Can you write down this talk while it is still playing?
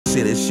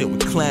Say that shit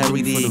with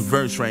clarity for the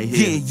verse right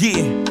here.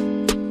 Yeah.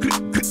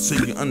 So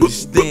you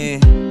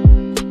understand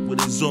what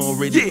is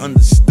already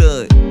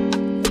understood.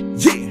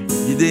 Yeah.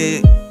 You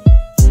did?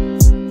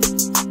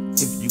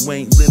 If you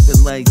ain't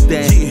living like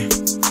that,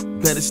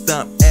 better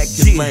stop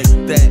acting like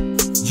that.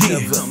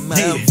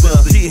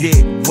 Never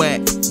get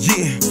whack.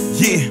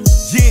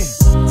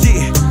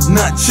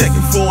 Not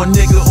checking for a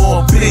nigga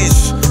or a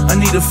bitch. I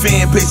need a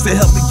fan base to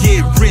help me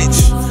get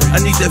rich.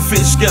 I need that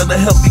fish scale to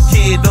help me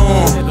get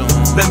on.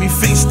 Let me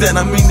face that,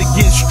 I mean to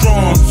get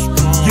strong.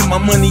 Get my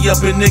money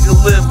up and nigga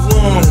live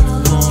long.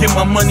 Get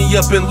my money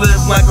up and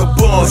live like a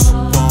boss.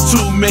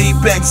 2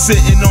 Maybach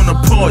sitting on the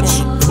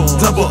porch.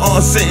 Double R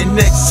sitting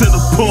next to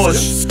the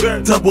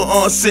Porsche. Double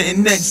R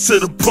sitting next to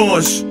the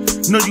Porsche.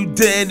 Know you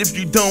dead if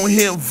you don't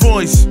hear a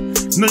voice.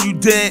 Know you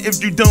dead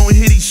if you don't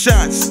hear these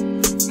shots.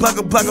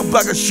 Blocka, blocka,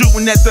 blocka,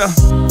 shooting at the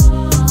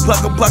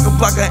blocka, blocka,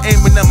 blocka,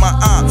 aiming at my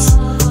ops.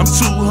 I'm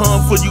too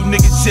hard for you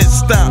niggas,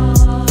 just stop.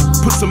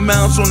 Put some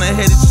mounds on her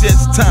head, it's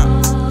just top.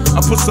 I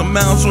put some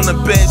mounds on her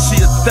bed, she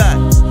a thot.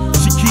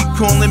 She keep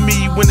calling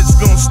me when it's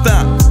gon'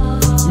 stop.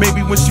 Maybe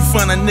when she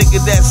find a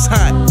nigga that's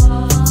hot.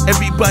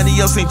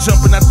 Everybody else ain't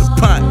jumping out the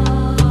pot.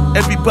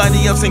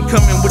 Everybody else ain't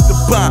coming with the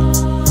bop.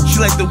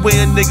 She like the way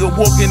a nigga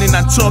walking and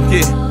I talk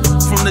it.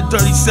 From the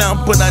dirty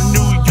South, but I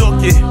New York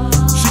it.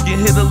 She can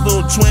hit a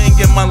little twang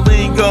in my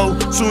lingo.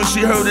 Soon as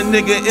she heard a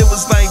nigga, it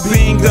was like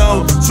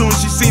bingo. Soon as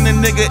she seen a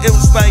nigga, it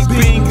was like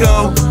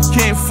bingo.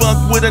 Can't fuck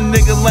with a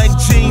nigga like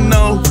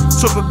Gino.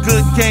 Took a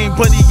good game,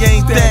 but he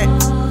ain't that.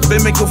 They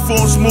make a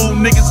false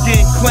move, niggas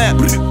getting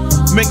clapped.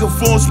 Make a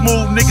false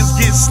move, niggas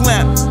get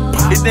slapped.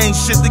 It ain't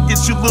shit to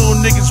get you little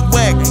niggas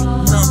whacked.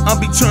 I'll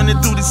be turning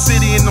through the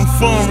city in them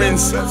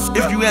foreigns.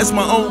 If you ask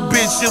my old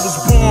bitch, it was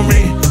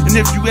boring. And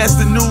if you ask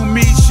the new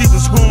me, she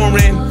was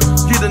whoring.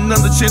 Get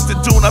another chance to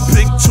do it, I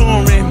pick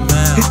touring.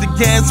 Hit the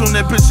gas on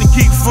that bitch and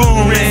keep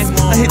soaring.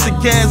 I hit the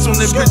gas on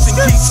that bitch and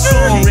keep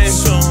soaring.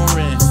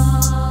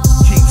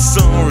 Keep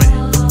soaring.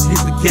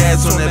 Hit the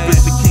gas on that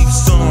bitch and keep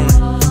soaring.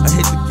 I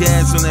hit the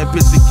gas on that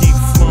bitch and keep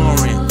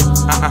flooring.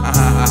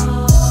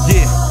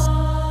 Yeah.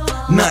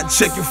 Not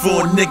checking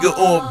for a nigga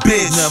or a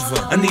bitch.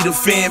 I need a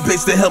fan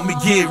base to help me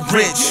get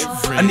rich.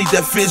 I need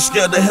that fish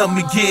scale to help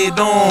me get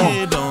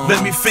on.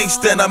 Let me face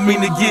that, I mean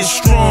to get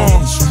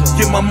strong.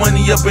 Get my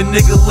money up and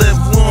nigga live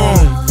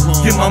long.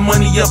 Get my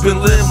money up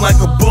and live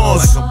like a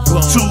boss. 2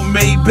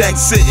 Maybach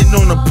sitting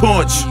on the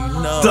porch.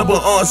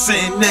 Double R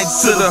sitting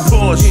next to the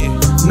Porsche.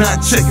 Not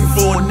checking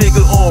for a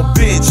nigga or a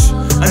bitch.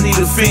 I need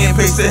a fan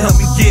base to help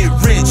me get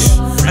rich.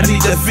 I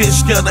need that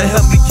fish scale to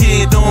help me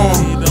get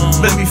on.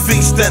 Let me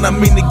face that, I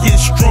mean to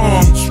get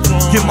strong.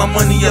 Get my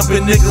money up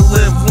and nigga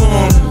live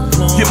long.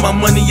 Get my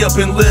money up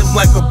and live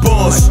like a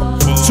boss.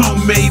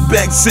 2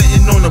 Maybach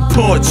sitting on the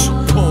porch.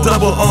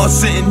 Double R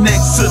sitting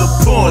next to the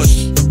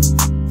Porsche.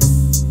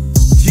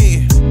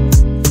 Yeah.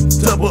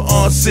 Double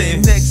R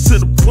sitting next to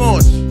the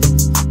Porsche.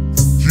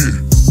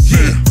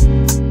 Yeah.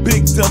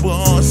 Big Double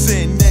R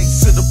sitting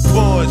next to the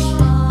Porsche.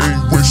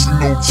 Ain't wasting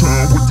no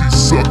time with these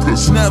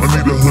suckers. Never. I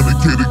need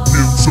 100K to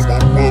give to my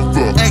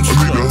mother. Extra.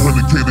 I need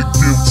 100K to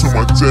give to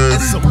my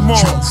daddy.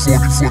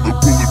 240 for the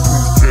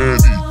bulletproof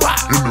caddy.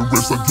 And the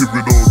rest I give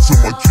it all to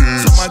my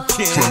kids.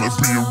 Tryna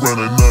be around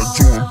and not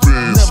doing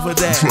biz.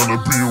 Tryna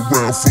be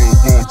around for a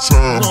long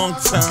time.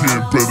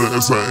 Getting better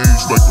as I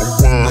age like I'm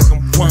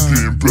wine.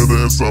 Getting better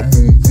as I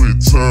move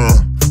with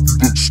time. You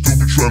look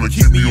stupid tryna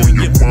keep me on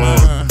your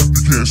mind.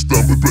 You can't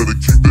stop it, better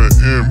keep that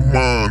in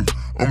mind.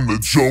 I'm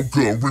the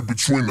Joker, read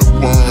between the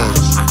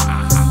lines.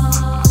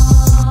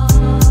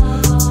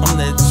 I'm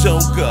that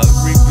Joker,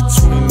 read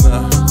between the.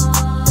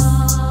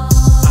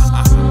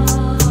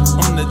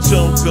 I'm the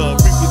Joker,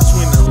 read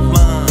between the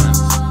lines.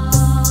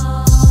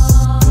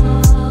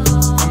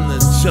 I'm the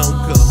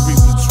Joker.